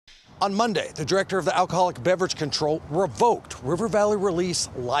On Monday, the director of the Alcoholic Beverage Control revoked River Valley Relief's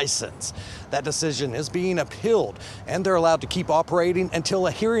license. That decision is being appealed, and they're allowed to keep operating until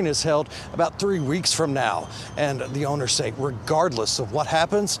a hearing is held about 3 weeks from now. And the owners say, regardless of what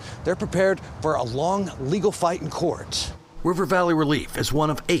happens, they're prepared for a long legal fight in court. River Valley Relief is one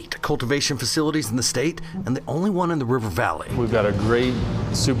of 8 cultivation facilities in the state and the only one in the River Valley. We've got a great,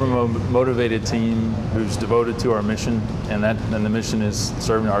 super motivated team who's devoted to our mission, and the mission is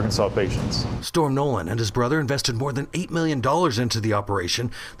serving Arkansas patients. Storm Nolan and his brother invested more than $8 million into the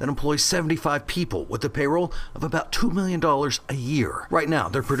operation that employs 75 people with a payroll of about $2 million a year. Right now,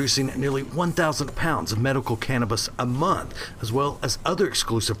 they're producing nearly 1,000 pounds of medical cannabis a month, as well as other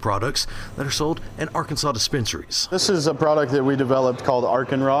exclusive products that are sold in Arkansas dispensaries. This is a product that we developed called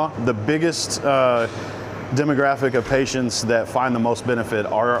Arkan Raw. The biggest demographic of patients that find the most benefit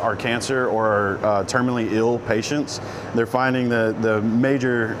are our cancer or terminally ill patients. They're finding the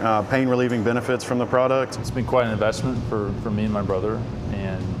major pain relieving benefits from the product. It's been quite an investment for me and my brother,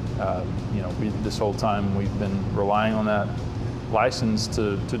 and this whole time we've been relying on that license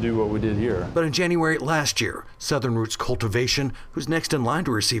to do what we did here. But in January last year, Southern Roots Cultivation, who's next in line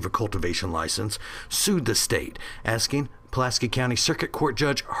to receive a cultivation license, sued the state, asking Pulaski County Circuit Court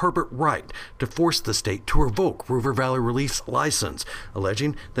Judge Herbert Wright to force the state to revoke River Valley Relief's license,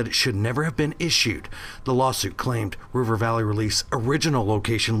 alleging that it should never have been issued. The lawsuit claimed River Valley Relief's original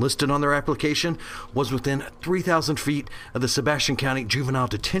location listed on their application was within 3,000 feet of the Sebastian County Juvenile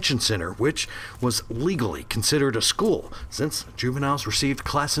Detention Center, which was legally considered a school since juveniles received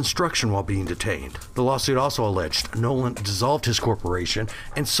class instruction while being detained. The lawsuit also alleged Nolan dissolved his corporation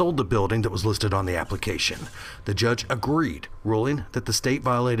and sold the building that was listed on the application. The judge agreed, ruling that the state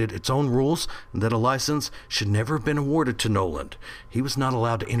violated its own rules and that a license should never have been awarded to Nolan. He was not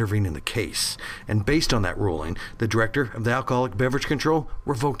allowed to intervene in the case. And based on that ruling, the director of the Alcoholic Beverage Control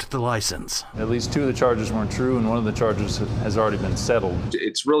revoked the license. At least 2 of the charges weren't true, and one of the charges has already been settled.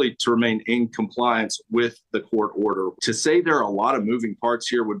 It's really to remain in compliance with the court order. To say there are a lot of moving parts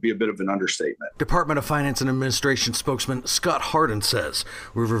here would be a bit of an understatement. Department of Finance and Administration spokesman Scott Hardin says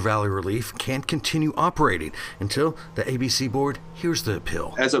River Valley Relief can't continue operating until the ABC board hears the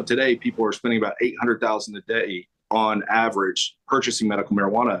appeal. As of today, people are spending about $800,000 a day on average purchasing medical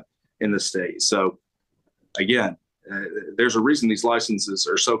marijuana in the state. So again, there's a reason these licenses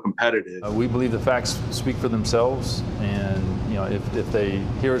are so competitive. We believe the facts speak for themselves, and if they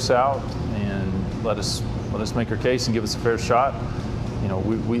hear us out and let us make our case and give us a fair shot,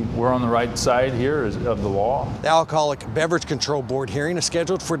 we're on the right side here of the law. The Alcoholic Beverage Control Board hearing is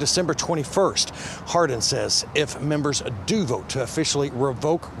scheduled for December 21st. Hardin says if members do vote to officially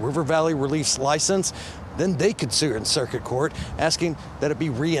revoke River Valley Relief's license, then they could sue in circuit court, asking that it be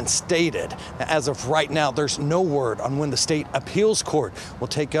reinstated. As of right now, there's no word on when the state appeals court will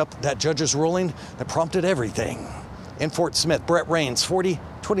take up that judge's ruling that prompted everything. In Fort Smith, Brett Rains,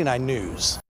 4029 News.